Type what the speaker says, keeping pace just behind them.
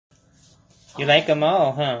You like them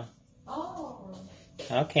all, huh?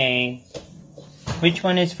 Okay. Which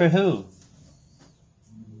one is for who?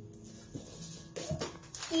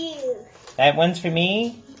 You. That one's for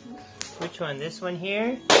me? Which one? This one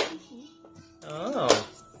here? Oh.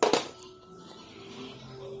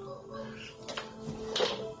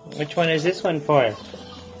 Which one is this one for?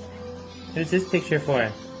 Who's this picture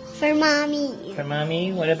for? For Mommy. For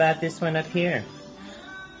Mommy? What about this one up here?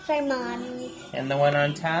 For Mommy. And the one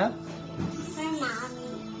on top? For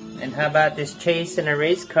Mommy. And how about this chase in a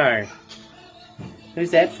race car?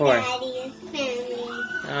 Who's that for? Daddy and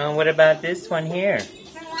Mommy. What about this one here?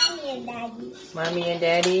 For Mommy and Daddy. Mommy and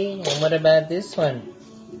Daddy? And what about this one?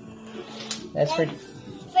 That's for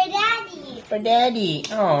Daddy. For Daddy.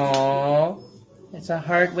 Aww. It's a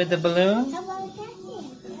heart with a balloon? How about Daddy?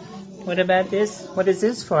 What about this? What is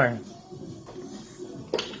this for?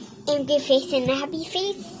 Angry face and a happy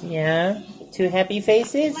face. Yeah. Two happy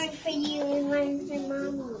faces? One for you and one for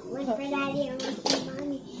Mommy. One for Daddy and one for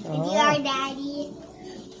Mommy. Oh. And you are Daddy.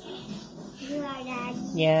 You are Daddy.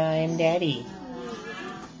 Yeah, I'm Daddy.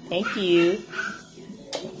 Thank you.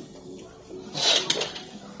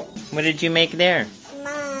 What did you make there?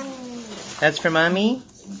 Mommy. That's for Mommy?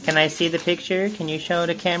 Can I see the picture? Can you show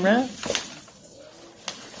the camera?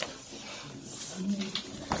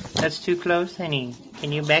 That's too close, honey.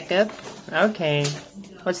 Can you back up? Okay.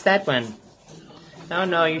 What's that one? Oh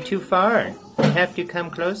no, you're too far. You have to come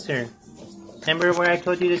closer. Remember where I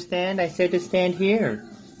told you to stand? I said to stand here.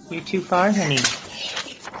 You're too far, honey.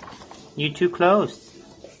 You're too close.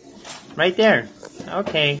 Right there.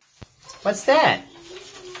 Okay. What's that?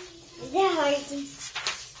 It's a heart.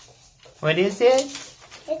 What is it?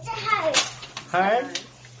 It's a heart. Heart?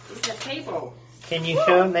 It's a table. Can you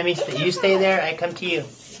show? Let me. You stay there. I come to you.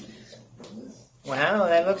 Wow,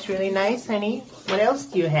 that looks really nice, honey. What else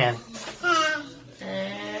do you have?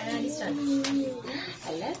 This one.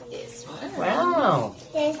 I love this one. Wow.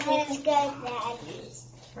 This is good,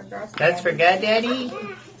 Daddy. That's for Goddaddy?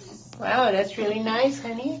 Wow, that's really nice,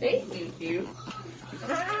 honey. Thank you.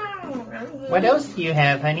 What else do you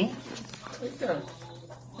have, honey? This one.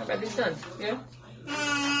 How about this one? Yeah.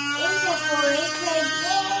 It's a forest right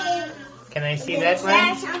there. Can I see that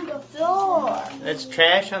Trash one? on the floor. That's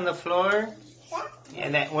trash on the floor.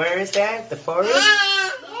 And that, where is that? The forest?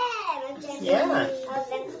 Yeah.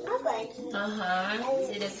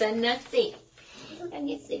 See the sun, not see. Can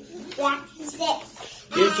you see? That's it.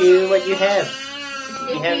 Juju, what you have?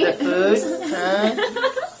 You have the food? Huh?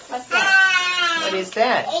 What's that? What is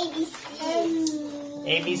that? ABC.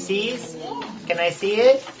 ABCs? Can I see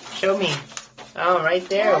it? Show me. Oh, right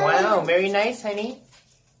there. Wow, very nice, honey.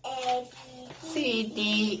 C,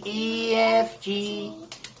 D, E, F, G,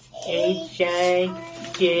 H, I,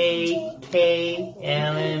 J, K,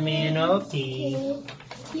 L, M, N, O, P,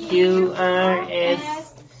 Q, R,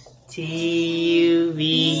 S, T, U,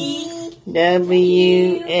 V,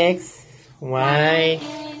 W, X, Y,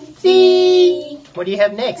 Z. What do you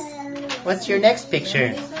have next? What's your next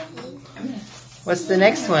picture? What's the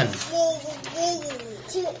next one?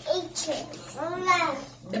 Two H's.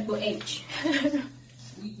 Double H.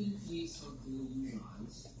 H's.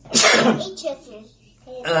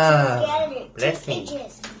 Bless me.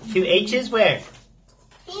 Two H's where?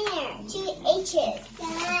 Here, two H's.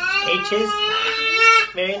 H's?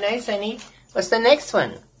 Very nice, honey. What's the next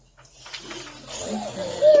one?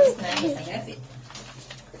 It's nice. I love it.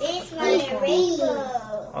 This one is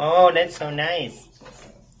rainbow. Oh, that's so nice.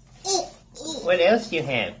 What else do you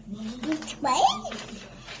have?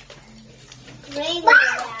 Rainbow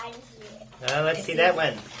Daddy. Oh, let's see that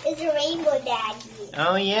one. It's a rainbow Daddy.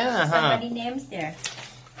 Oh, yeah, huh? Somebody names there.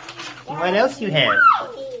 What else do you have?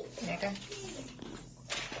 Okay.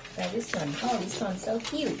 Try this one. Oh, this one's so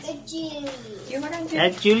cute. A Julie. You want to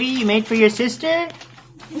That Julie you made for your sister?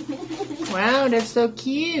 Wow, that's so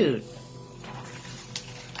cute.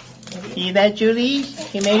 See that, Julie?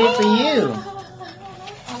 She made it for you.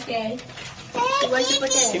 Okay. She wants to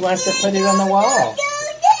put She it. wants to put it on the wall.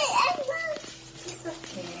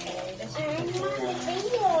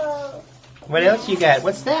 What else you got?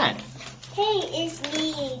 What's that? Hey, it's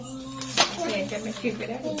me. Okay, let me keep it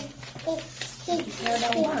out. No,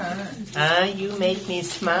 don't want. Ah, you make me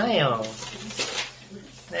smile.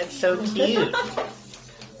 That's so cute.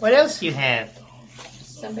 What else you have?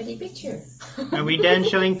 Somebody picture. Are we done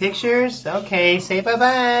showing pictures? Okay, say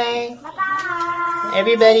bye-bye. Bye-bye.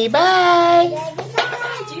 Everybody, bye.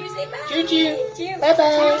 Juju, say bye. Juju,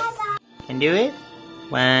 bye-bye. Can do it?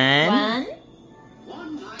 1,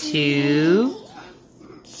 2,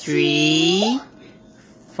 3,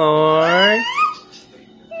 4,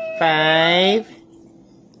 5,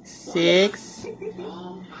 6,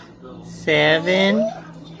 7,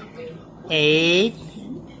 8,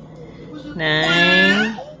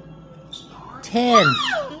 9, 10.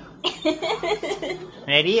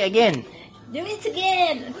 Ready? Again. Do it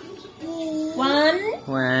again.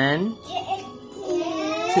 1,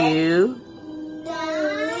 2,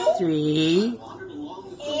 3,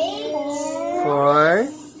 4,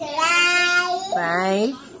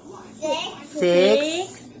 5,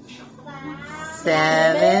 6,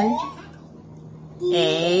 7,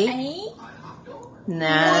 8,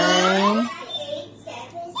 9,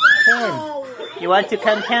 10. You want to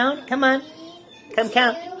come count? Come on. Come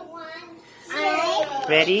count.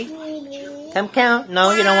 Ready? Come count.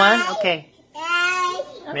 No, you don't want? Okay.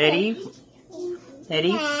 Ready?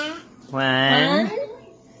 Ready? 1,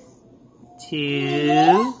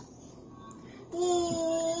 2,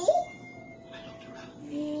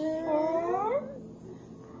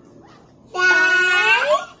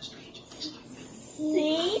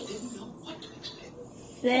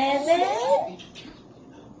 7,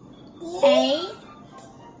 8,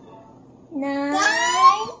 9,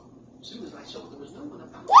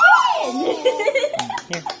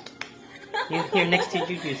 10. Here next to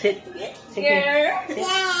Juju. Sit. Sit here. Sit.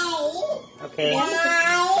 Okay.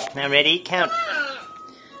 Now ready? Count.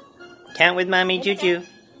 Count with Mommy Juju.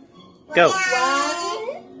 Go. 1,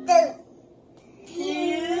 2,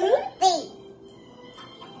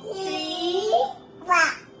 3, 4,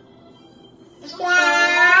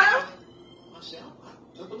 5,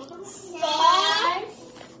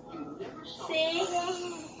 6,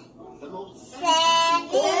 7,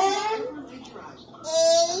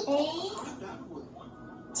 8,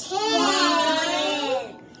 10.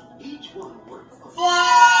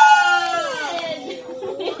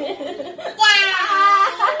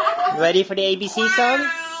 Ready for the ABC song?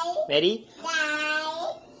 Ready?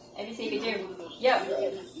 ABC picture. Yo.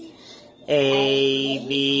 A,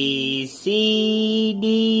 B, C, D,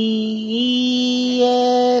 E,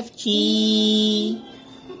 F, G,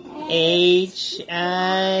 H,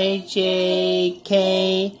 I, J,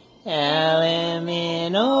 K, L, M,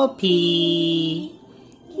 N, O, P,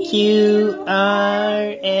 Q,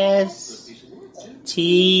 R, S, T,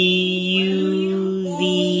 U,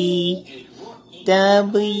 V,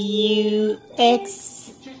 W,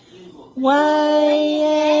 X, Y,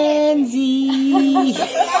 and Z.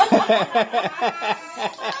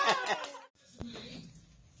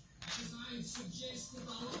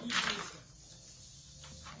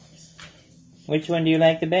 Which one do you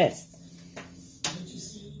like the best?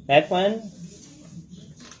 That one?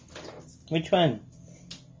 Which one?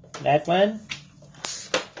 That one?